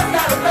 God's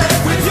got a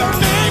blessing. With your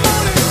name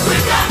on it.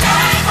 With your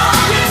name on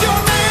it. With your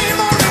name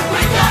on it.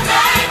 With your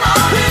name on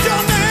it. With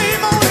your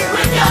name on it.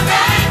 With your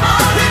name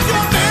on it. With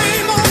your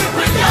name on it.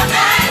 With your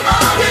name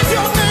on it. With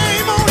your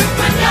name on it.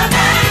 With your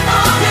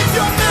name on it. With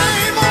your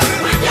name on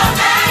it. With your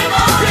name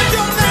on it. With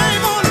your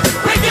name on it.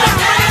 With your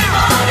name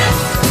on it.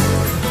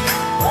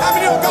 How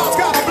many of God's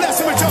got a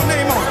blessing with your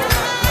name on it?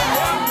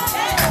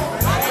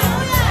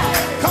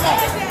 Come on.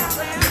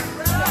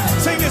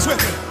 Sing this with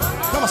me.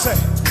 Come on, say.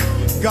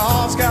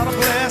 God's got a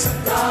blessing.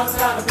 God's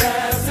got a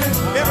blessing.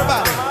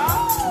 Everybody.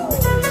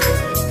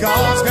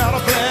 God's got a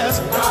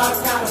blessing.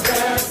 God's got a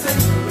blessing.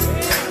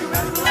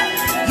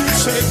 You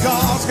say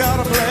God's got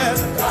a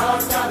blessing.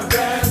 God's got a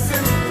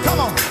blessing. Come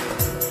on.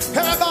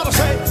 Everybody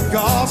say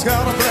God's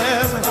got a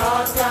blessing.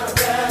 God's got a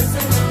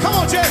blessing. Come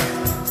on, Jay.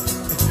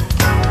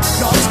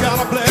 God's got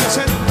a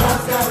blessing.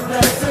 God's got a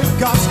blessing.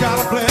 God's got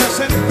a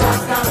blessing.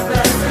 God's got a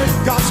blessing.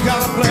 God's got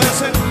a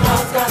blessing.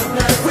 God's got a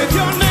blessing. With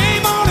your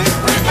name on it.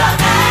 With your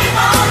name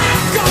on it.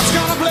 God's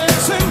got a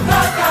blessing.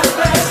 God's got a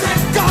blessing.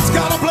 God's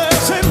got a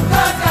blessing.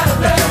 God's got a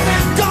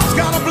blessing. God's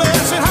got a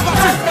blessing. How about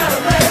you?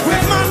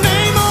 With my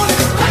name on it.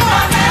 With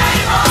my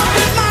name on it.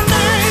 With my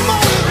name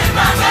on it.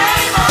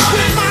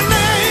 With my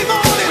name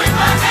on it. With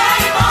my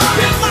name on it.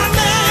 With my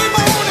name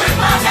on it. With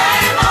my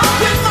name on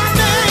it. With my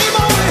name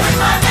on it.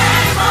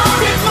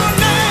 With my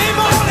name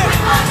on it. With my name on it. With my name on it. With my name on it.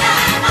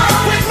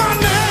 With my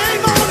name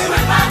on it.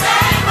 With my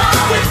name on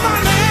it. With my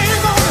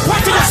name on it.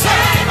 What do you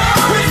say?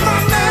 With my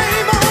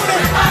name on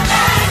it. With my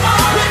name on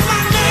it. With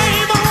my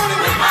name on it.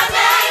 With my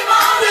name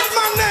on it. With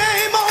my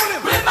name on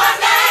it. With my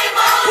name on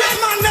it.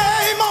 With my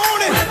name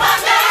on it. With my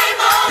name on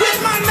it. With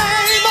my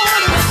name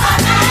on it. With my name on it.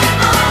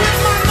 With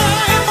my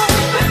name on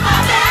it. With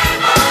my name on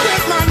it.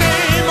 With my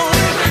name on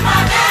it. With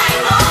my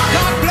name on it.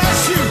 God bless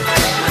you.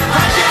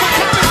 Thank you for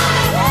coming.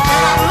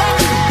 And I love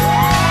you.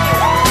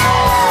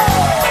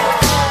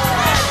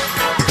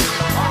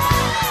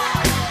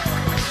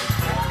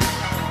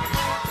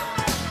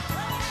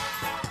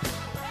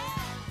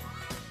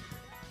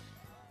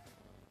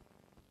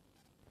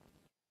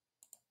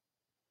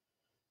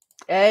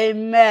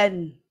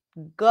 Amen.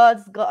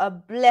 God's got a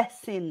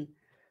blessing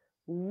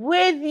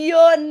with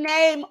your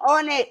name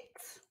on it.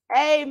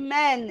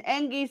 Amen.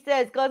 Engi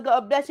says, God's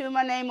got a blessing with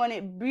my name on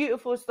it.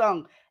 Beautiful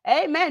song.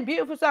 Amen.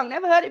 Beautiful song.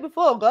 Never heard it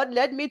before. God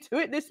led me to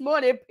it this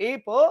morning,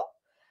 people.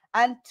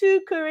 And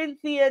 2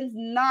 Corinthians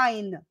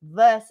 9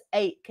 verse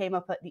 8 came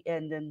up at the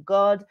end. And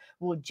God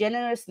will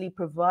generously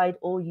provide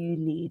all you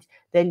need.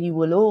 Then you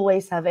will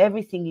always have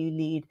everything you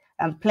need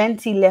and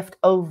plenty left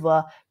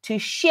over to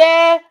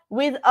share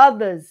with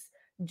others.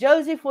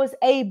 Joseph was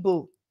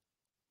able,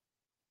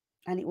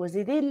 and it was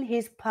within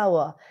his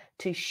power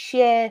to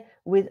share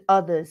with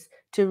others,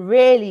 to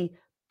really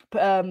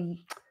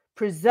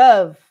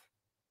preserve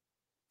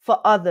for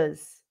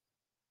others.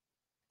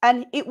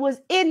 And it was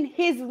in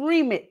his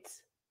remit.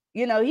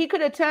 You know, he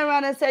could have turned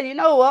around and said, you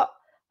know what?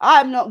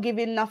 I'm not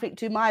giving nothing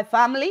to my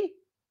family.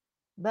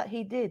 But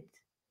he did,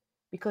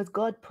 because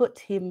God put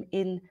him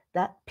in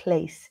that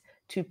place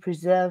to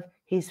preserve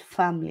his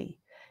family.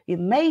 It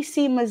may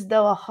seem as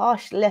though a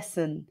harsh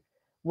lesson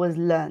was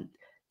learned.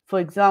 For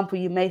example,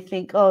 you may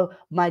think, oh,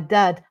 my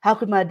dad, how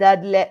could my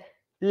dad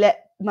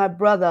let my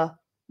brother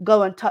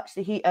go and touch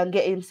the heat and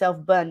get himself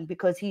burned,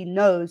 because he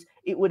knows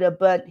it would have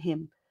burnt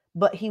him.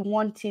 But he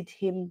wanted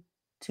him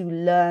to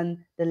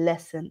learn the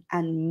lesson.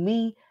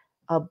 And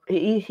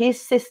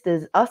his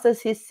sisters, us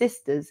as his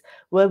sisters,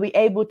 were we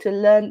able to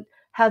learn,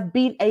 have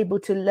been able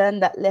to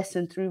learn that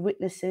lesson through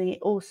witnessing it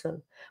also,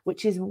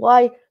 which is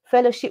why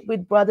fellowship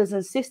with brothers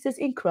and sisters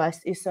in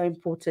Christ is so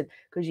important,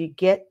 because you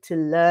get to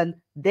learn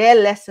their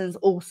lessons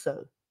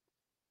also.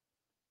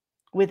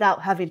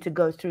 without having to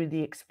go through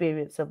the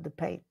experience of the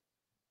pain.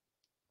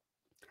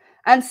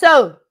 And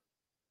so,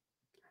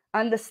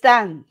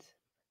 understand,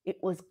 it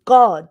was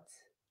God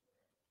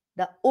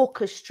that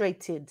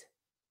orchestrated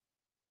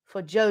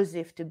for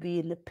Joseph to be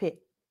in the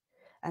pit.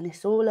 And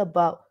it's all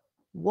about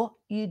what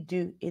you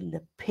do in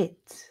the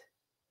pit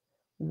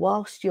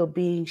whilst you're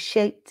being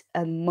shaped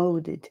and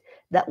molded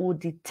that will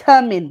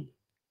determine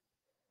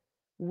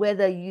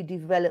whether you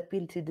develop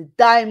into the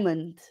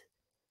diamond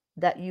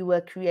that you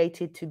were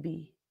created to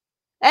be.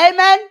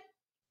 Amen.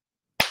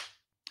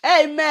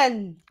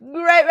 Amen.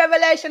 Great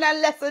revelation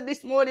and lesson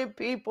this morning,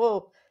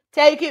 people.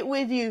 Take it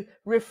with you,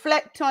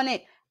 reflect on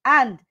it,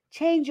 and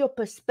change your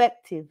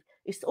perspective.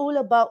 It's all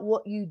about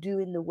what you do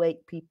in the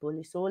wake, people.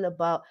 It's all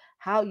about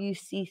how you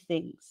see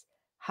things,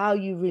 how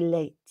you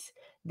relate.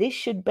 This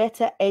should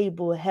better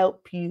able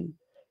help you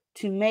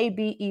to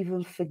maybe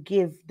even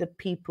forgive the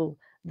people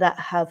that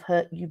have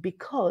hurt you,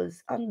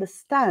 because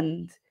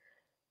understand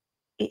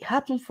it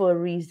happened for a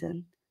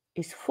reason.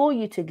 It's for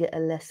you to get a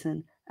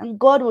lesson, and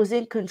God was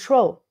in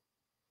control.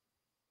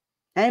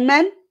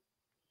 Amen.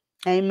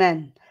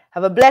 Amen.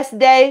 Have a blessed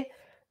day.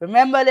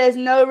 Remember, there's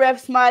no Rev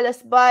Smiler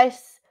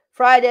Spice.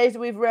 Fridays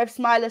with Rev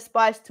Smiler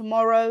Spice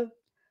tomorrow.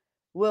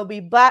 We'll be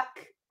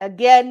back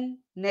again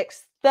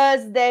next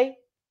Thursday.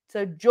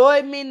 So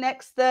join me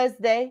next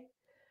Thursday.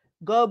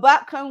 Go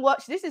back and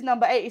watch. This is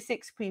number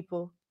 86,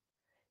 people.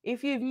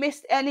 If you've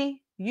missed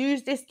any,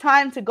 use this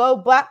time to go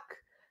back.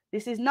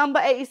 This is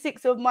number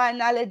 86 of my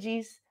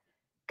analogies.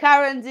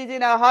 Karen's is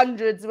in her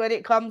hundreds when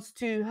it comes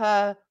to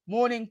her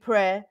morning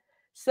prayer.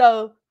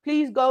 So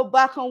please go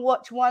back and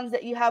watch ones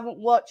that you haven't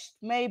watched.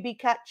 Maybe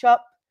catch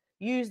up.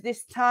 Use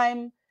this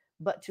time.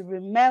 But to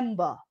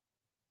remember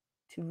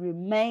to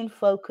remain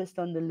focused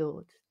on the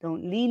Lord.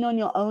 Don't lean on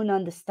your own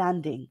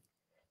understanding,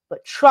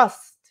 but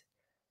trust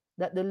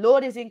that the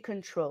Lord is in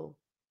control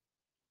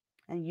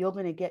and you're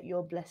going to get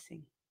your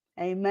blessing.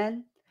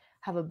 Amen.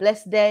 Have a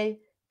blessed day.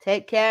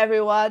 Take care,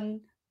 everyone.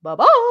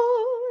 Bye-bye.